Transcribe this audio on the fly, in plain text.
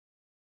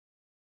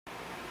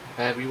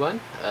Hi everyone,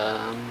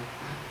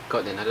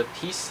 got another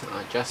piece,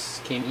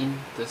 just came in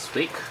this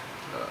week,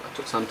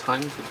 took some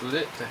time to do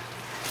it.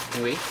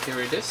 Anyway, here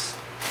it is.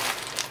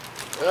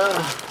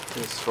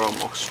 It's from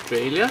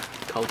Australia,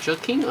 Culture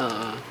King,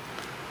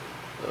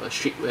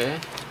 streetwear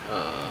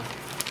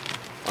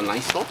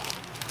online store,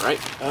 right?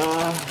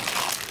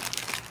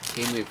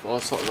 Came with all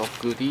sorts of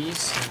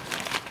goodies.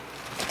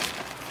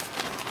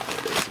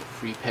 There's a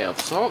free pair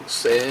of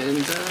socks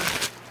and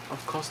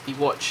of course the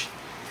watch.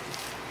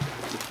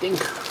 Think.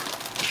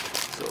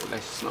 So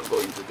let's not go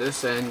into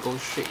this and go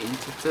straight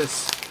into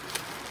this.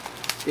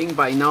 I think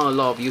by now a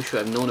lot of you should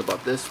have known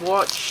about this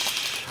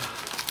watch.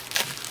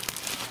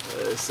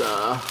 It's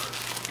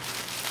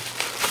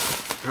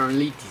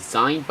apparently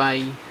designed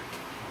by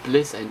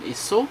Bliss and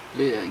ISO.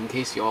 In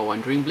case you are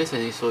wondering, Bliss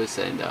and ISO is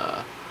an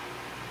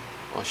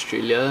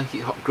Australia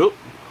hip hop group.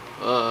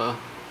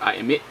 I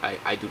admit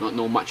I do not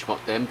know much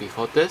about them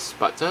before this,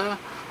 but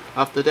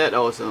after that I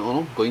was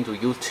going to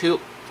YouTube.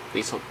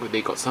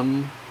 They got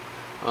some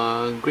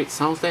great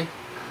sounds there.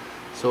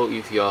 So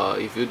if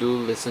you do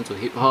listen to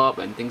hip hop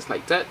and things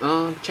like that,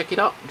 check it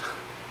out.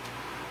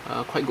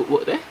 Quite good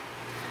work there.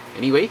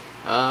 Anyway,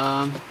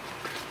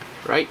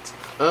 right.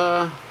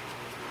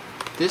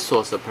 This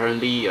was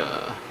apparently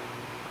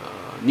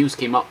news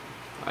came up.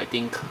 I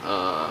think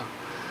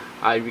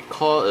I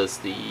recall as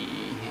the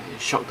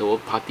Shock the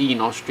World party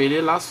in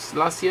Australia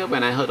last year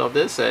when I heard of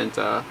this, and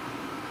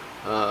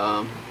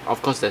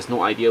of course there's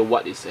no idea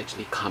what is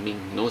actually coming.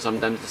 You know,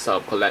 sometimes the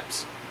sort of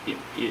collapse,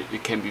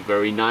 it can be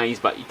very nice,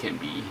 but it can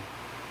be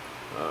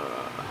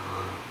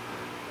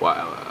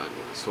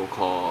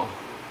so-called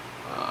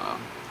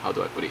how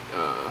do I put it,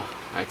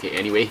 okay,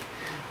 anyway,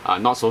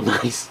 not so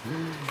nice.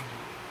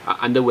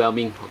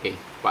 Underwhelming. Okay,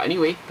 but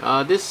anyway,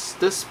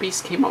 this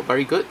piece came out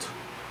very good.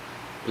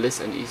 Bliss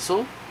and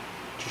ISO,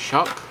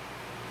 G-Shock.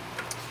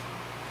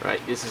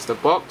 Right, this is the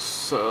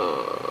box.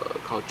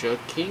 Culture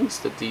Kings.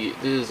 This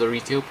is the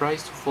retail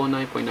price,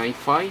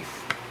 $49.95. I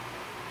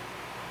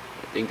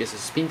think this is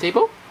a spin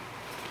table.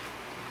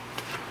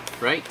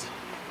 Right.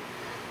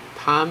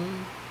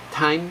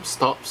 Time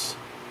stops.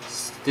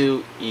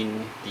 Still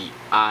in the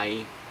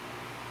eye.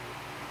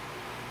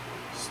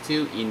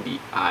 Still in the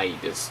eye.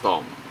 The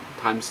storm.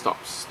 Time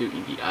stops. Still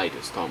in the eye.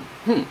 The storm.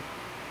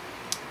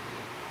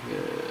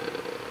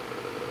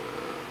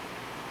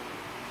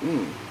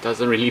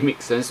 Doesn't really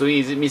make sense. So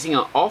is it missing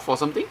an off or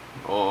something?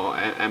 Or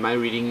am I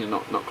reading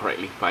not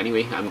correctly? But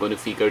anyway, I'm going to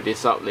figure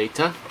this out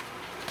later.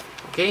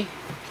 Okay.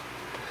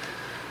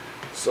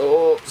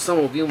 So some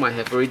of you might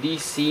have already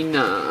seen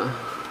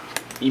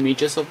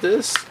images of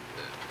this.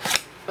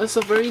 It's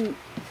a very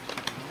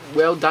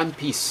well done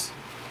piece.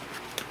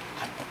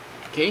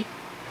 Okay.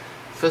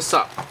 First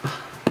up,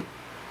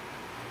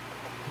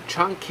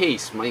 trunk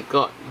case. My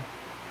God,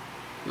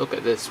 look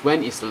at this.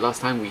 When is the last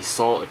time we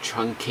saw a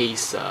trunk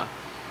case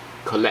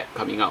collab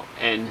coming out?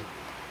 And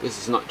this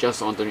is not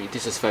just ordinary,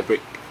 this is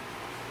fabric.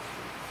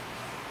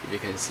 If you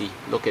can see,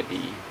 look at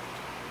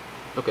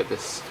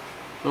this.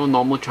 No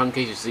normal trunk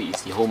case you see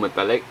is the whole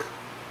metallic.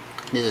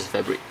 This is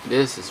fabric.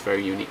 This is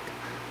very unique.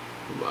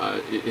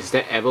 Is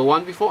there ever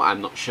one before?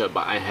 I'm not sure,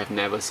 but I have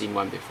never seen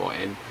one before.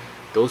 And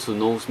those who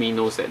knows me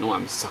knows that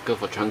I'm a sucker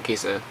for trunk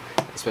case,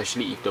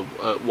 especially if the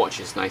watch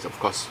is nice. Of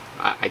course,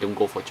 I don't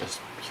go for just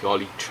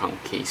purely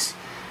trunk case.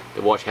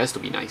 The watch has to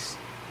be nice.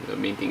 The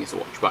main thing is the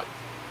watch. But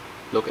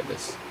look at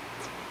this,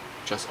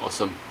 just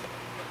awesome.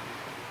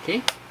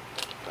 Okay,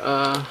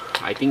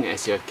 I think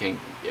as you can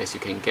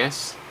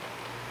guess,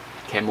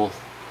 camo,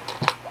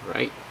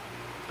 right?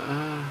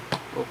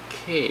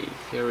 Okay,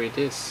 here it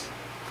is.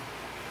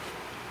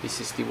 This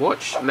is the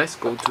watch. Let's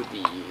go to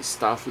the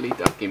stuff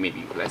later. Okay,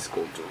 maybe let's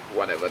go to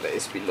whatever that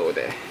is below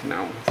there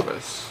now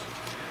first.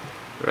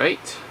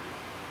 Right?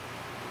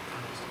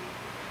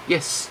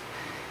 Yes.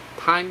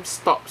 Time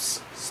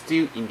stops.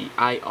 Still in the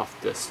eye of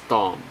the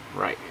storm.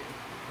 Right.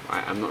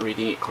 I'm not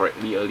reading it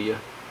correctly earlier.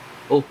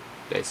 Oh,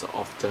 there's an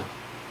after.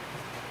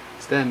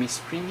 Is there a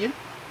misprint here?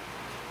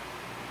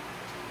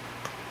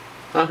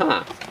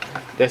 Haha.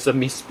 There's a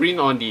misprint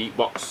on the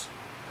box.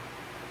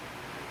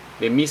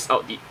 They missed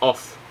out the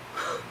off.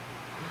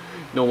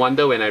 No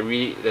wonder when I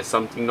read it, there's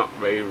something not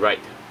very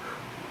right.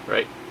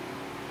 Right?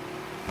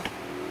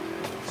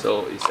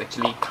 So it's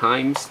actually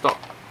time stop.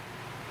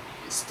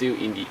 It's still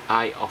in the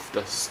eye of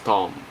the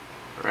storm.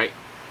 Right?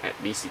 At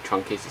least the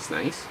trunk case is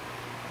nice.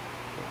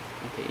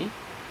 Okay.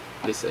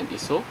 Bliss and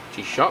ISO,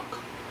 G-Shock.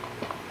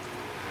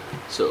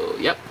 So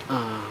yep.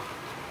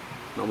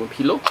 Normal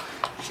pillow.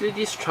 Actually,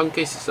 this trunk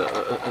case is a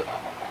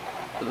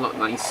lot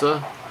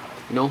nicer.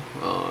 You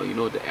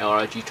know the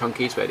LRG trunk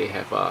case where they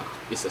have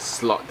it's a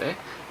slot there.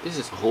 This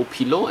is a whole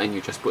pillow and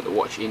you just put the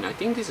watch in. I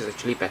think this is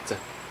actually better,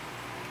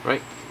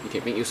 right? You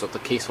can make use of the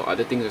case for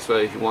other things as well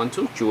if you want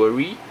to,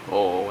 jewelry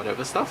or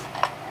whatever stuff,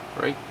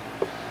 right?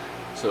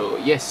 So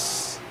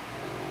yes.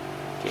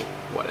 Okay,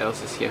 what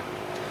else is here?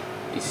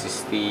 This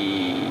is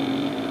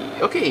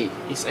the, okay,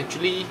 it's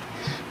actually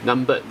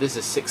numbered. This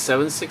is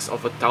 676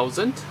 of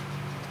 1,000.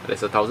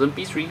 There's a 1,000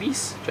 piece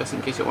release, just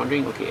in case you're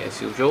wondering. Okay, as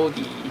usual,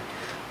 the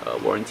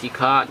warranty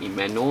card, the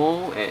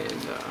manual,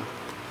 and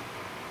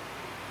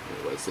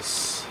what is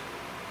this?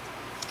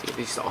 Okay,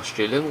 this is the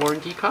Australian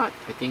warranty card.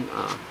 I think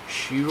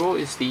Shiro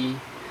is the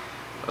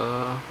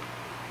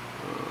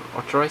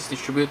authorized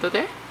distributor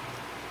there.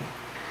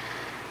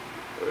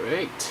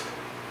 Alright,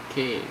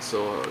 okay,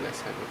 so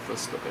let's have a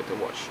first look at the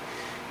watch.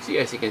 See,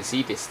 as you can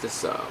see, this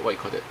what you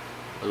call it?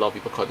 A lot of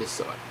people call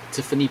this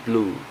Tiffany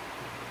blue.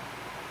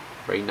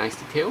 Very nice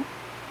detail.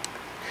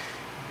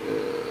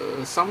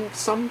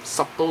 Some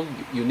subtle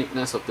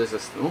uniqueness of this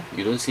is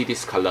you don't see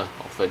this color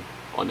often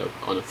on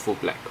a full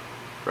black,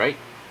 right?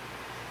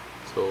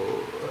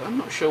 So I'm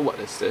not sure what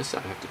is this.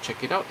 I have to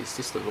check it out. Is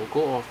this the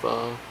logo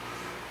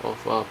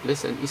of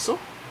Bliss and ISO?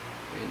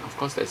 And of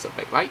course, there's a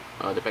backlight.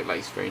 The backlight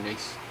is very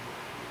nice.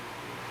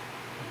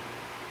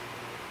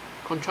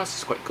 Contrast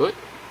is quite good,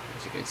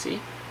 as you can see.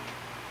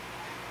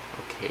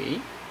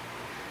 Okay,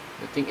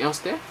 nothing else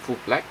there. Full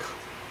black.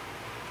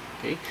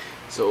 Okay,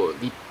 so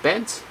the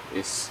band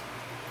is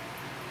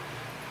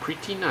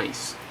pretty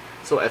nice.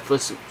 So at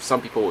first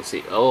some people would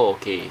say, oh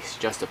okay, it's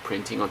just the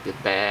printing of the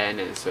band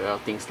and as well,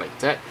 things like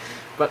that.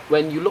 But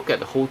when you look at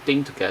the whole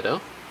thing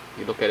together,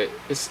 you look at it,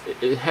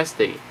 it has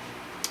the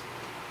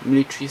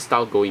military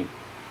style going,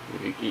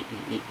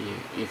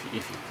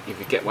 if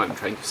you get what I'm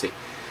trying to say.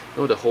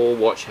 You know, the whole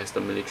watch has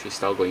the military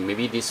style going.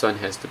 Maybe this one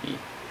has to be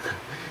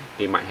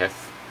they might have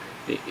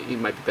it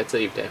might be better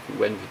if they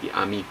went with the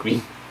army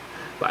green.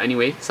 But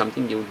anyway,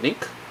 something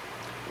unique.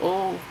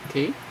 Oh,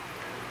 okay,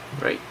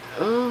 right.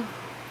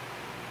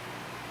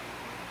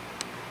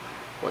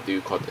 What do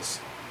you call this?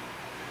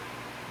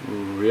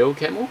 Real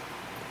camo,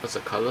 because the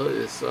color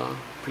is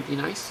pretty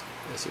nice,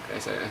 as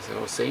I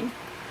was saying,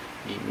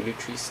 the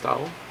military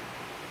style.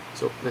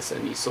 So Bliss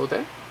and ISO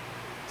there,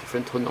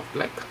 different tone of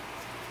black.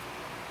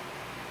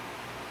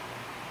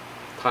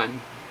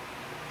 Time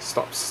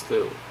stops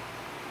still.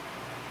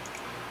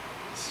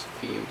 Let's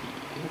feel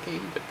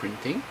the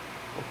printing.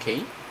 Okay,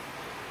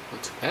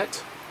 not too bad.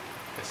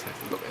 Let's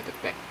have a look at the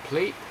back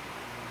plate.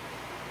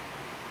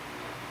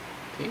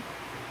 Okay,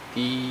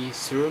 the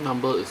serial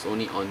number is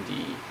only on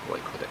the, what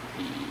do I call that,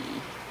 the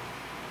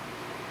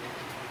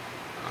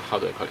how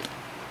do I call it,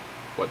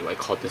 what do I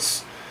call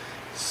this,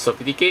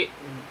 certificate,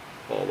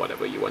 or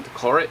whatever you want to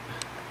call it.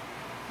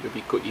 It would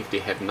be good if they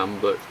have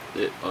numbered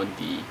it on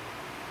the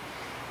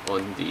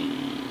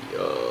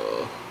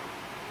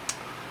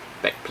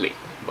back plate.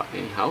 But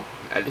anyhow,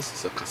 at least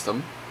it's a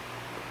custom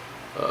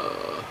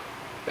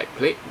back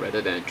plate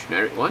rather than a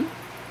generic one.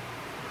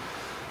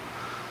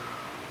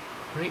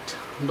 Right,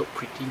 look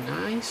pretty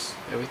nice.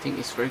 Everything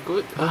is very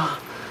good.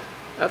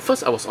 At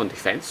first I was on the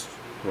fence,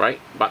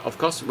 right? But of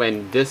course,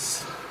 when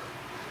this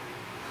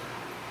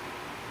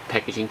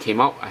packaging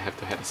came out, I have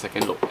to have a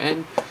second look.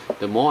 And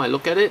the more I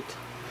look at it,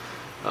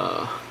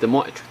 the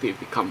more attractive it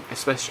becomes.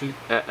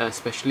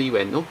 Especially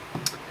when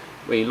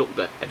you look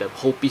at the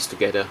whole piece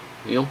together.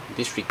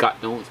 Disregard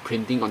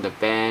printing on the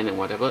band and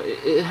whatever.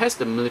 It has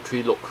the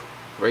military look.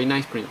 Very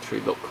nice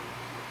military look.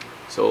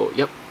 So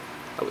yep,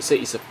 I would say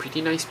it's a pretty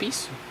nice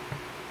piece.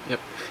 Yep,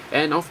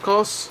 and of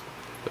course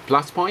the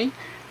plus point,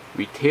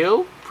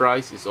 retail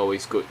price is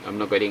always good. I'm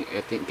not getting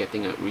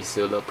a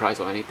reseller price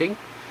or anything,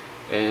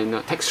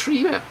 and tax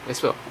free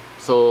as well.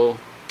 So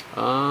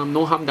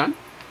no harm done,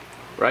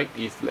 right?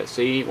 If let's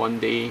say one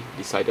day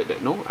decided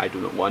that no, I do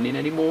not want it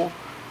anymore,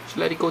 just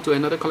let it go to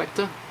another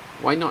collector.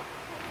 Why not?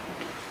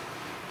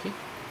 Okay,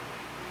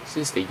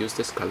 since they use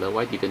this color,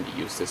 why didn't they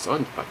use this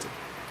on the button?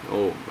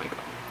 Oh my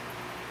god,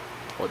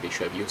 or they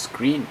should have used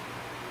green.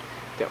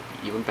 That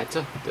would be even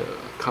better.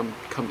 Come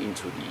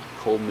into the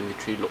whole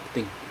military look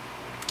thing.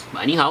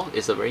 But anyhow,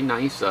 it's a very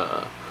nice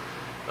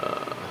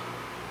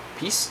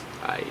piece.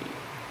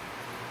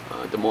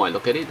 The more I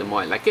look at it, the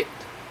more I like it.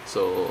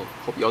 So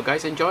hope you all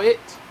guys enjoy it.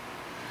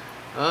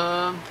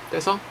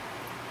 That's all.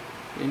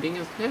 Anything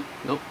else here?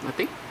 Nope,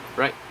 nothing.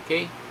 Right.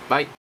 Okay.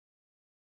 Bye.